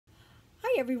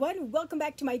Hi everyone, welcome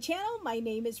back to my channel. My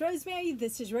name is Rosemary.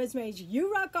 This is Rosemary's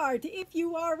You Rock Art. If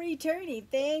you are returning,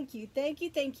 thank you, thank you,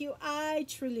 thank you. I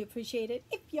truly appreciate it.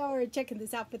 If you are checking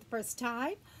this out for the first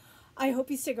time, I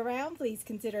hope you stick around. Please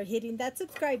consider hitting that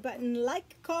subscribe button,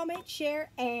 like, comment, share,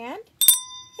 and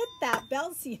hit that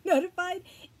bell so you're notified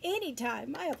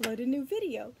anytime I upload a new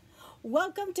video.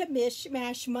 Welcome to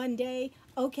Mishmash Monday.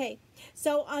 Okay,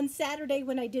 so on Saturday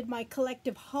when I did my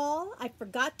collective haul, I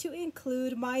forgot to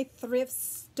include my thrift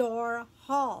store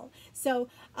haul. So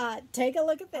take a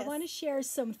look at this. I want to share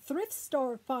some thrift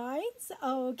store finds.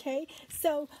 Okay,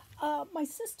 so my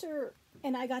sister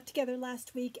and I got together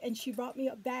last week and she brought me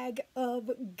a bag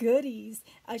of goodies.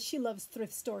 She loves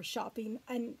thrift store shopping,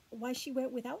 and why she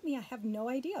went without me I have no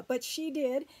idea, but she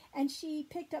did, and she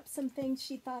picked up some things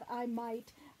she thought I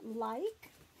might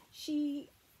like.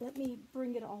 Let me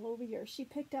bring it all over here. She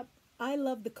picked up, I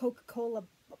love the Coca-Cola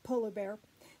polar bear,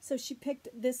 so she picked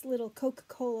this little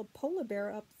Coca-Cola polar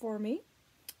bear up for me,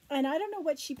 and I don't know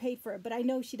what she paid for it, but I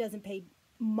know she doesn't pay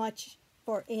much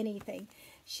for anything.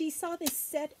 She saw this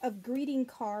set of greeting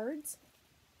cards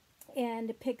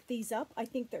and picked these up. I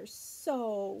think they're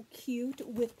so cute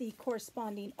with the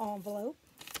corresponding envelope.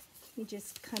 Let me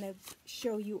just kind of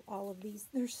show you all of these.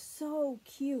 They're so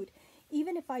cute.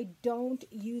 Even if I don't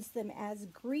use them as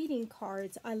greeting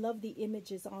cards, I love the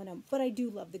images on them, but I do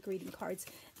love the greeting cards.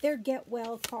 They're get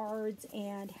well cards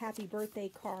and happy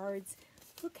birthday cards.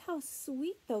 Look how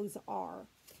sweet those are.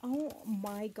 Oh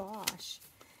my gosh.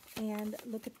 And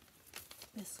look at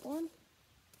this one.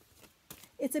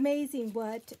 It's amazing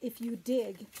if you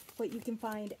dig, what you can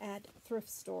find at thrift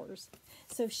stores.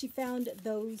 So she found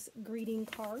those greeting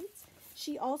cards.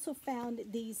 She also found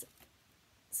these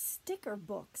sticker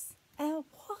books.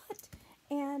 What?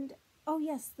 And, oh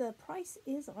yes, the price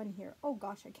is on here. Oh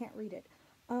gosh, I can't read it.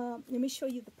 Let me show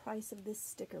you the price of this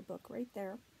sticker book right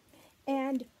there.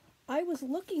 And I was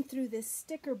looking through this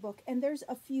sticker book, and there's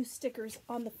a few stickers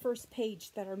on the first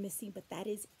page that are missing, but that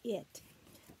is it.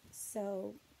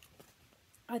 So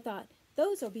I thought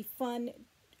those will be fun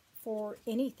for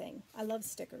anything. I love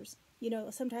stickers. You know,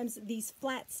 sometimes these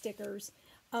flat stickers,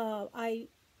 I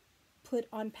put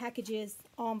on packages,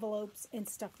 envelopes, and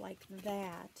stuff like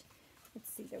that.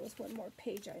 Let's see, there was one more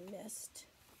page I missed.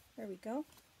 There we go.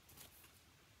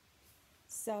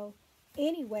 So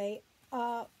anyway,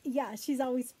 yeah, she's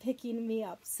always picking me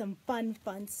up some fun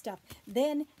stuff.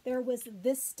 Then there was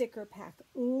this sticker pack.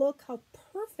 Look how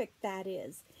perfect that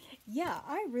is. Yeah,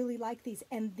 I really like these.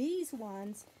 And these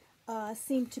ones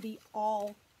seem to be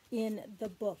all in the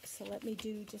book. So let me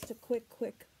do just a quick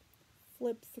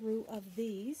flip through of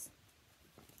these.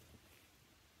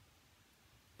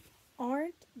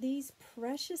 Aren't these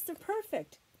precious? They're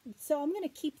perfect. So I'm going to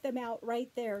keep them out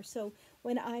right there. So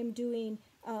when I'm doing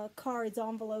cards,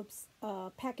 envelopes,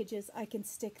 packages, I can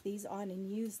stick these on and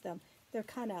use them. They're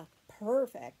kind of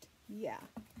perfect. Yeah.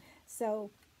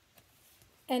 So,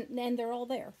 and they're all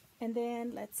there. And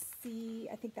then let's see,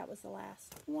 I think that was the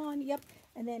last one. Yep.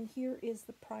 And then here is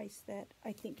the price that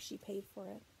I think she paid for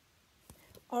it.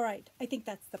 All right. I think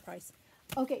that's the price.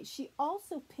 Okay. She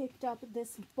also picked up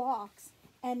this box,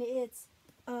 and it's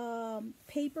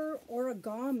paper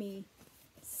origami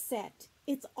set.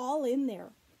 It's all in there.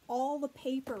 All the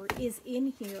paper is in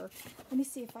here. Let me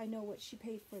see if I know what she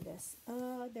paid for this.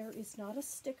 There is not a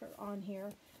sticker on here,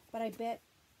 but I bet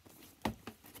it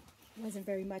wasn't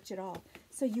very much at all.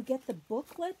 So you get the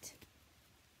booklet.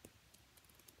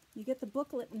 You get the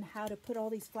booklet and how to put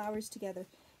all these flowers together.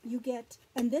 You get,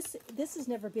 and this has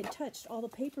never been touched. All the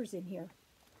paper's in here.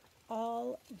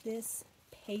 All this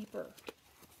paper.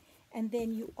 And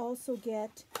then you also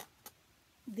get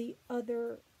the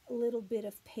other little bit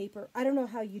of paper. I don't know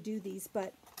how you do these,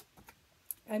 but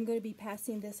I'm going to be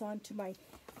passing this on to my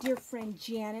dear friend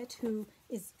Janet, who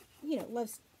is, you know,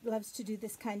 loves to do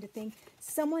this kind of thing.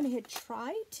 Someone had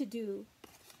tried to do,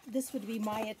 this would be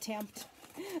my attempt,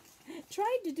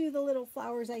 tried to do the little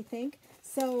flowers, I think.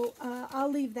 So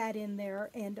I'll leave that in there,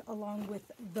 and along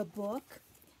with the book,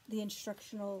 the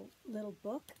instructional little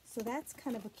book. So that's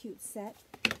kind of a cute set.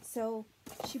 So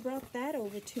she brought that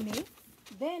over to me.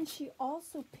 Then she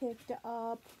also picked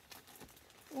up,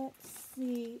 let's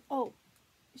see, oh,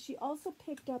 she also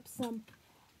picked up some,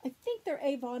 I think they're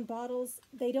Avon bottles.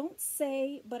 They don't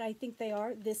say, but I think they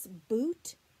are, this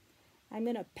boot. I'm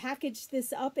going to package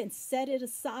this up and set it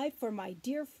aside for my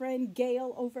dear friend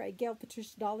Gail over at Gail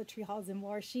Patricia Dollar Tree Halls and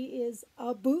More. She is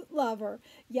a boot lover.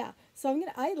 Yeah, so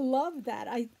I love that.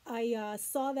 I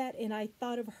saw that and I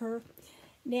thought of her.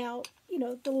 Now, you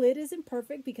know, the lid isn't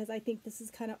perfect because I think this is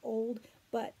kind of old,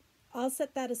 but I'll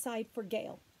set that aside for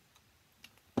Gail.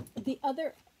 The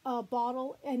other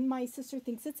bottle, and my sister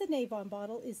thinks it's an Avon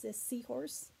bottle, is this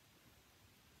seahorse.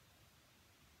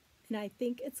 And I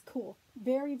think it's cool.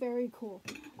 Very, very cool.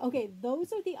 Okay,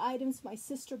 those are the items my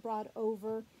sister brought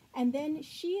over. And then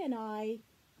she and I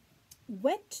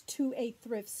went to a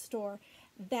thrift store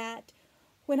that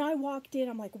when I walked in,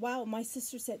 I'm like, wow, my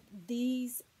sister said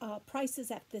these prices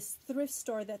at this thrift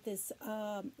store that this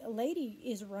lady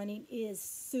is running is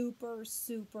super,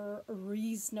 super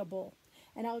reasonable.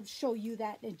 And I'll show you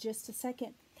that in just a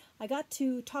second. I got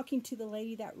to talking to the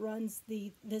lady that runs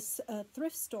this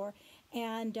thrift store,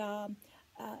 and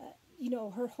you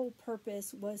know, her whole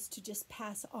purpose was to just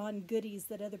pass on goodies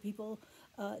that other people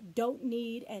don't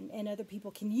need and other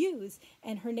people can use.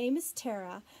 And her name is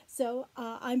Tara. So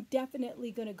I'm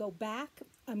definitely going to go back.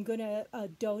 I'm going to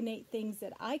donate things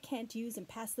that I can't use and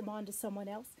pass them on to someone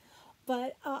else.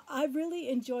 But I really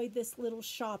enjoyed this little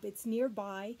shop. It's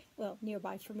nearby, well,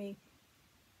 nearby for me.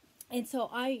 And so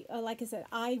I, like I said,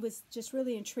 I was just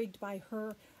really intrigued by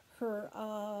her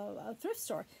thrift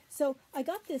store. So I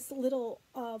got this little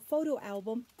photo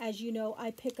album. As you know,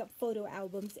 I pick up photo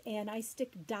albums and I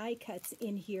stick die cuts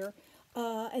in here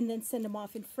and then send them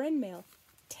off in friend mail.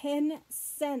 10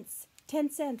 cents. 10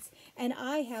 cents. And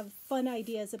I have fun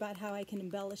ideas about how I can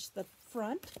embellish the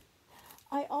front.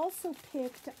 I also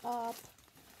picked up,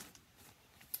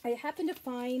 I happened to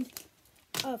find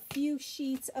a few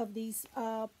sheets of these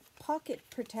pocket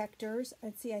protectors.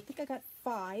 Let's see, I think I got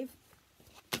 5.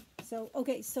 So,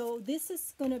 okay, so this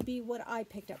is going to be what I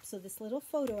picked up. So this little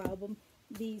photo album,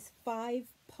 these 5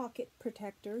 pocket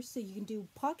protectors, so you can do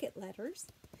pocket letters.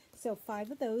 So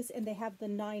 5 of those, and they have the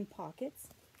 9 pockets.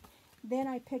 Then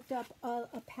I picked up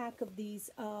a pack of these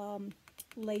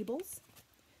labels.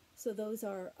 So those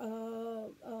are,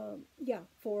 yeah,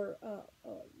 for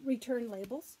return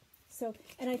labels. So,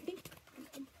 and I think,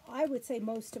 I would say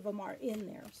most of them are in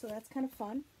there. So that's kind of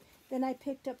fun. Then I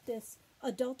picked up this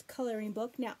adult coloring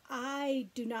book. Now, I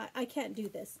can't do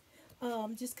this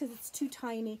just because it's too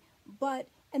tiny. But,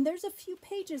 and there's a few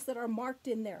pages that are marked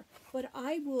in there. But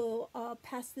I will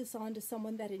pass this on to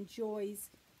someone that enjoys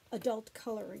adult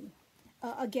coloring.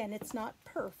 Again, it's not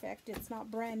perfect. It's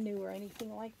not brand new or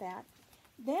anything like that.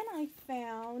 Then I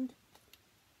found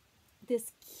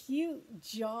this cute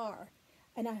jar.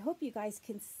 And I hope you guys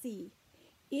can see.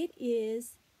 It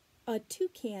is a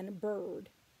toucan bird.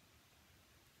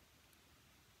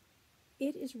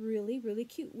 It is really, really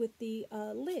cute with the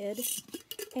lid.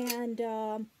 And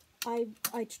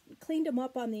I cleaned them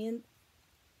up on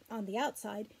the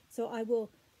outside, so I will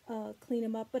clean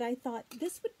them up. But I thought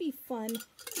this would be fun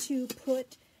to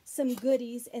put some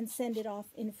goodies and send it off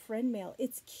in friend mail.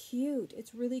 It's cute.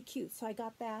 It's really cute. So I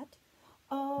got that.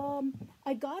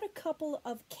 I got a couple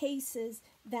of cases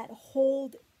that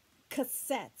hold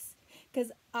cassettes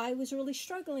because I was really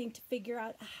struggling to figure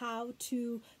out how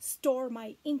to store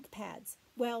my ink pads.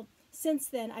 Well, since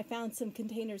then I found some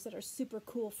containers that are super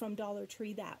cool from Dollar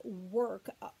Tree that work.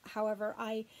 However,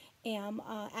 I am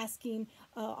asking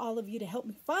all of you to help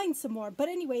me find some more. But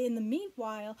anyway, in the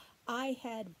meanwhile, I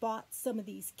had bought some of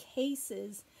these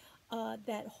cases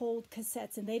that hold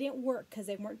cassettes, and they didn't work because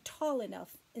they weren't tall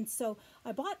enough. And so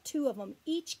I bought 2 of them.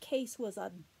 Each case was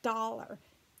 $1.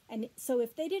 And so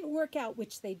if they didn't work out,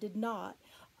 which they did not,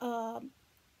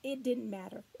 it didn't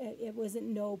matter. It wasn't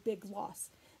no big loss.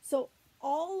 So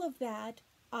all of that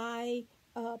I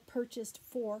purchased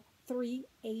for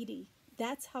 $3.80.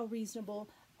 That's how reasonable.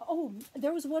 Oh,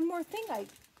 there was one more thing.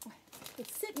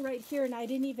 It's sitting right here and I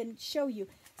didn't even show you.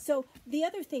 So the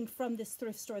other thing from this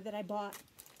thrift store that I bought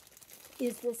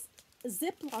is this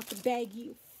Ziploc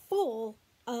baggie full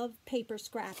of paper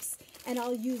scraps, and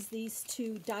I'll use these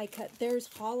to die cut. There's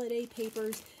holiday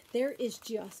papers. There is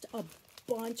just a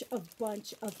bunch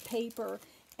of paper,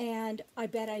 and I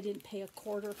bet I didn't pay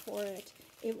 $0.25 for it.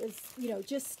 It was, you know,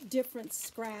 just different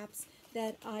scraps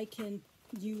that I can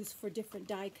use for different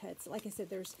die cuts. Like I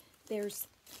said, there's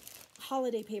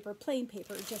holiday paper, plain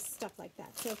paper, just stuff like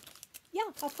that. So yeah,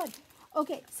 how fun.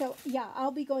 Okay, so yeah,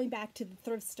 I'll be going back to the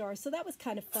thrift store. So that was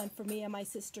kind of fun for me and my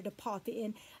sister to pop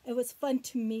in. It was fun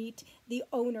to meet the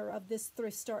owner of this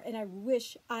thrift store, and I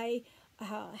wish I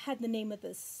had the name of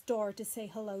the store to say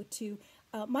hello to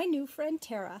my new friend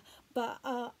Tara. But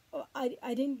I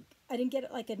didn't get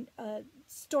it like a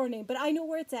store name, but I know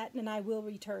where it's at, and I will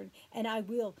return, and I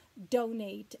will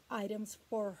donate items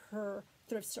for her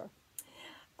thrift store.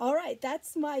 All right,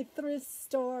 that's my thrift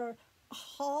store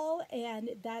haul, and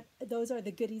those are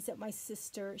the goodies that my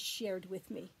sister shared with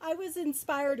me. I was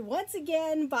inspired once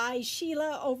again by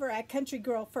Sheila over at Country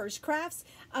Girl First Crafts.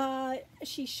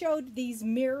 She showed these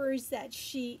mirrors that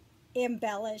she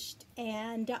embellished,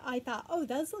 and I thought, oh,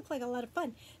 those look like a lot of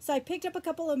fun. So I picked up a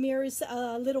couple of mirrors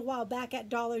a little while back at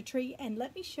Dollar Tree, and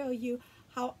let me show you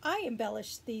how I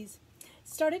embellished these.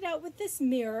 Started out with this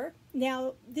mirror.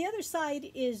 Now the other side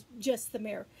is just the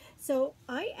mirror. So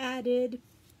I added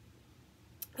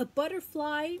a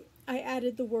butterfly. I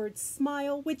added the word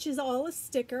smile, which is all a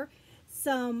sticker,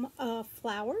 some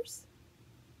flowers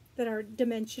that are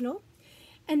dimensional,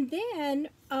 and then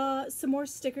some more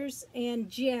stickers and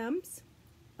gems.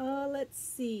 Let's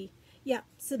see. Yeah,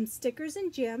 some stickers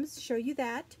and gems, show you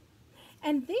that.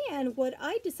 And then what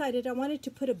I decided, I wanted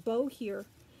to put a bow here.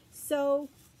 So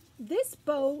this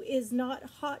bow is not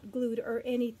hot glued or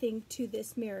anything to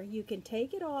this mirror. You can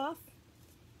take it off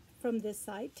from this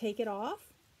side, take it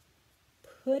off,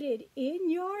 put it in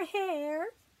your hair,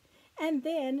 and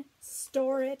then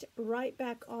store it right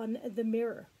back on the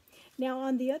mirror. Now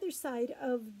on the other side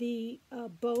of the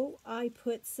bow, I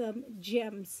put some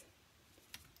gems.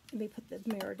 Let me put the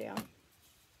mirror down.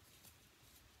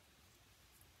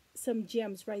 Some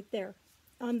gems right there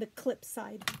on the clip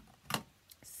side.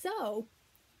 So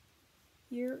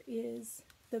here is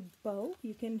the bow.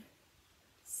 You can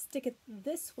stick it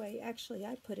this way. Actually,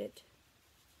 I put it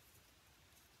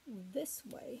this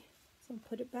way. So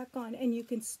put it back on, and you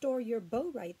can store your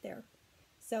bow right there.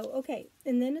 So, okay,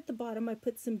 and then at the bottom I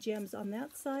put some gems on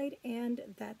that side and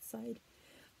that side.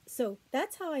 So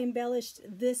that's how I embellished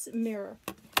this mirror.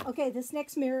 Okay, this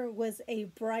next mirror was a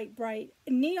bright, bright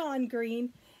neon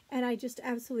green, and I just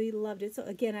absolutely loved it. So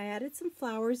again, I added some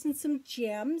flowers and some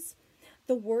gems.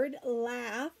 The word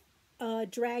laugh,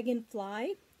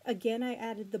 dragonfly. Again, I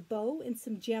added the bow and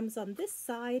some gems on this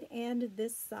side and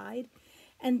this side.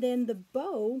 And then the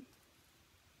bow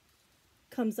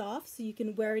comes off so you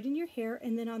can wear it in your hair,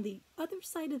 and then on the other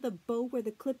side of the bow where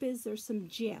the clip is, there's some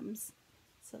gems.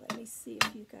 So let me see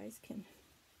if you guys can,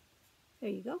 there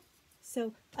you go.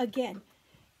 So again,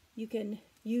 you can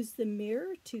use the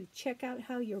mirror to check out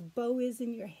how your bow is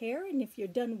in your hair, and if you're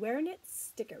done wearing it,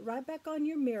 stick it right back on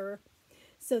your mirror.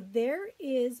 So there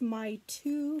is my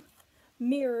 2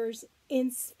 mirrors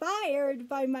inspired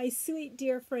by my sweet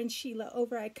dear friend Sheila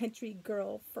over at Country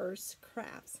Girl First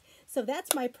Crafts. So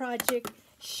that's my project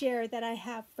share that I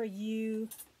have for you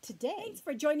today. Thanks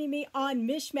for joining me on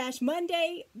Mishmash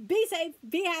Monday. Be safe,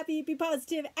 be happy, be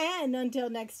positive, and until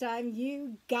next time,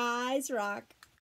 you guys rock.